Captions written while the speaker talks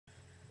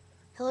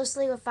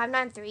closely with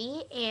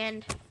 593,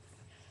 and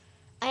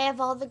I have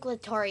all the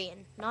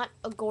glatorion, not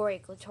a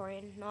gory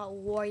glatorion, not a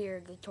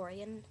warrior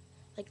glatorion,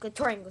 like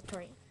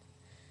glatorion.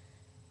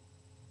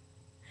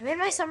 I'm in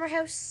my summer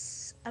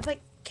house up at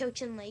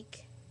Cochin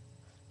Lake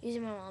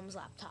using my mom's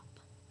laptop.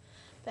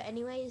 But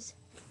anyways,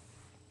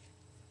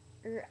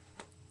 the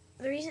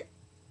reason,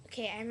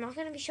 okay, I'm not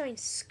going to be showing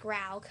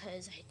Scrowl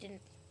because I didn't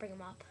bring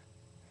him up.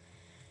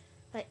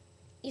 But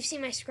you've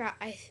seen my Scrowl,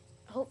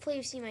 hopefully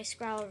you've seen my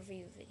Scrowl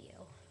review video.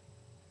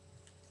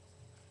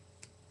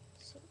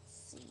 So let's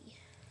see.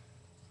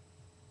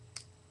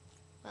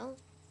 Well,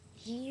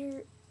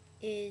 here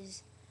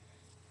is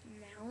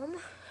Malum.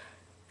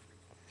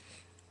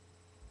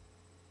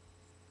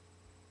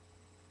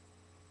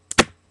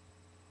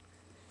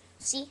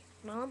 See?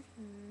 Malum?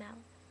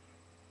 Malum.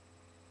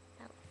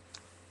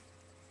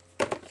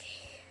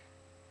 Okay.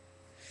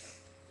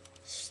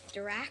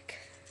 Strack.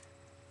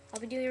 I'll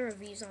be doing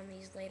reviews on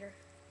these later.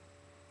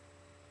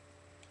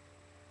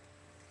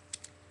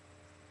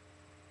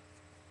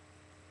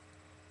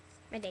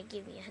 My dad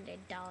gave me $100.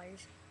 And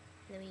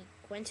then we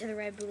went to the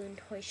Red Balloon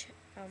toy shop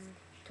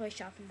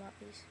and bought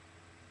these.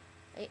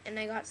 And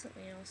I got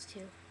something else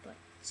too, but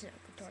it's not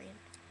Galtorion.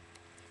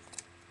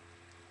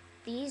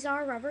 These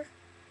are rubber.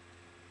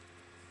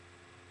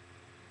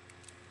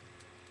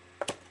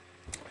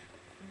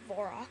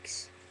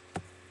 Vorox.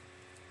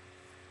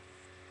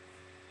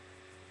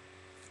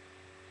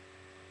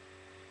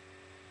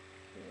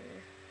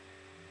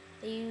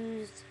 They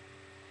used,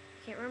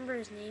 I can't remember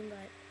his name,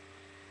 but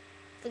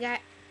the guy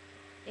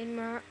in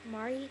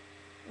Mari,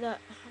 the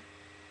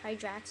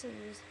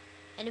Hydraxon's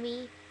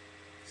enemy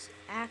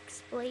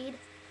axe blade.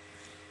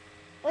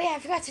 Oh yeah, I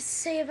forgot to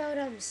say about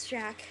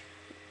Strack.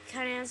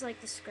 Kind of has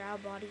like the Scrowl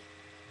body.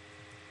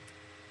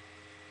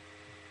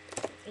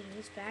 And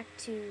he's back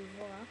to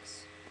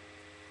Vorox.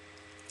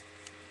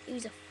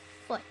 Use a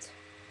foot.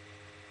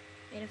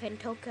 Made of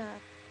Fintoka.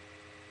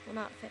 Well,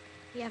 not fit.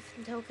 Yeah,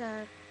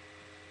 Fintoka.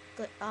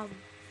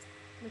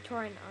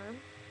 Glatorion arm.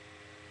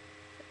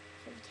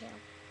 For the tail.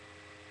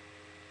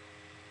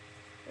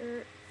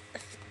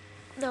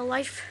 The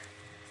life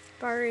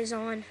bar is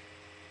on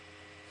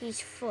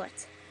his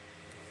foot.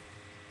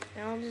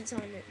 Now it's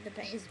on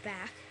his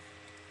back.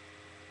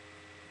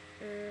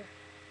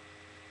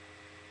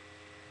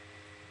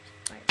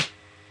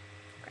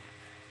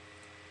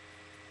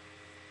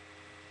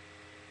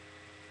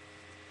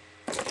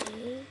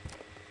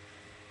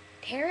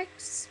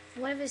 Tarek's,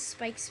 one of his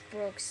spikes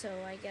broke, so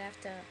I have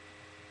to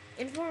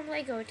inform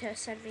Lego to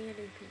send me a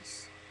new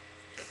piece.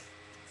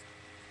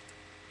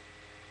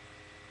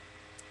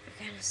 I'm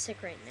kind of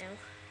sick right now.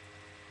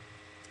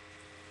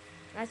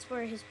 That's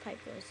where his pipe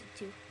goes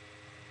into.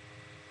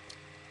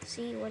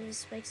 See, one of his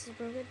spikes is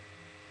broken,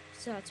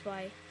 so that's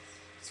why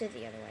it's the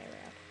other way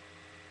around.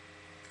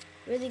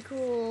 Really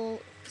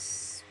cool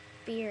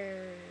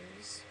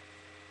spears.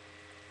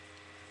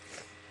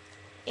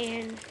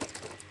 And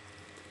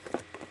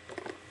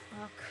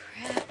oh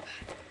crap.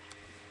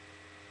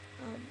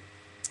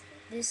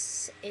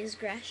 This is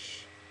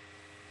Gresh.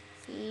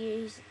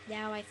 He's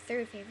now my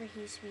third favorite.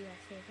 He used to be my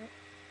favorite.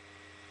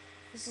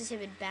 This is him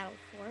in battle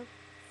form.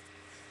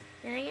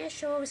 And I'm going to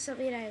show him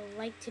something I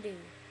like to do.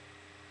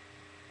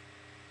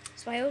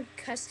 It's my own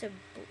custom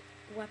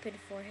weapon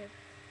for him.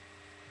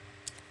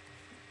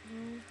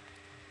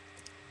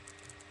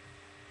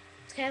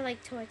 It's kind of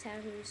like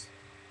Toitahu's.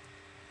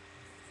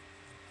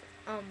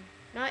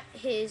 Not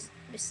his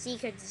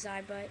Mystica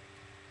design, but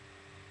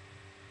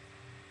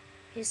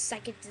his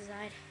second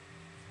design.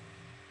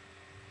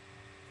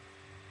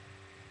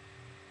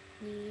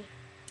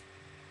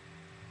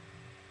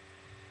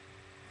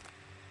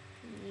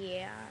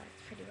 Yeah,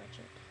 that's pretty much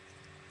it.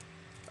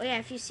 Oh yeah,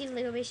 if you've seen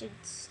Lego Mission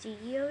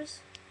Studios,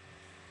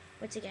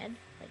 once again,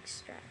 like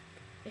Strack.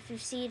 If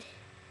you've seen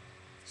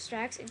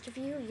Strack's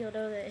interview, you'll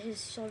know that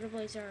his shoulder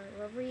blades are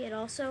rubbery, and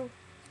also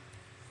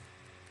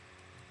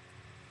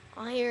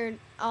Iron.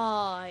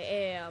 I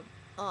am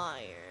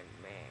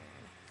Iron Man.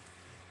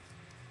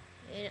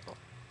 And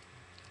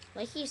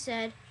like he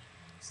said,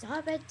 it's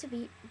not meant to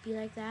be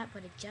like that,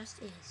 but it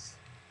just is.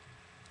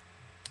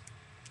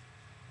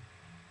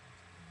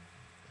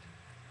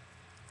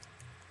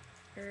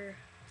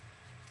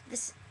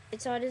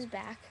 It's on his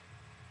back,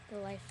 the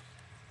life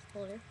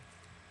holder.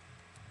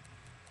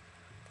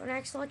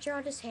 Tornax launcher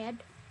on his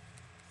head.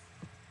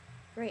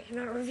 Right, I'm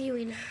not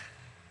reviewing.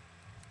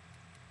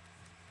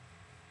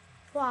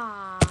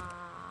 Wow.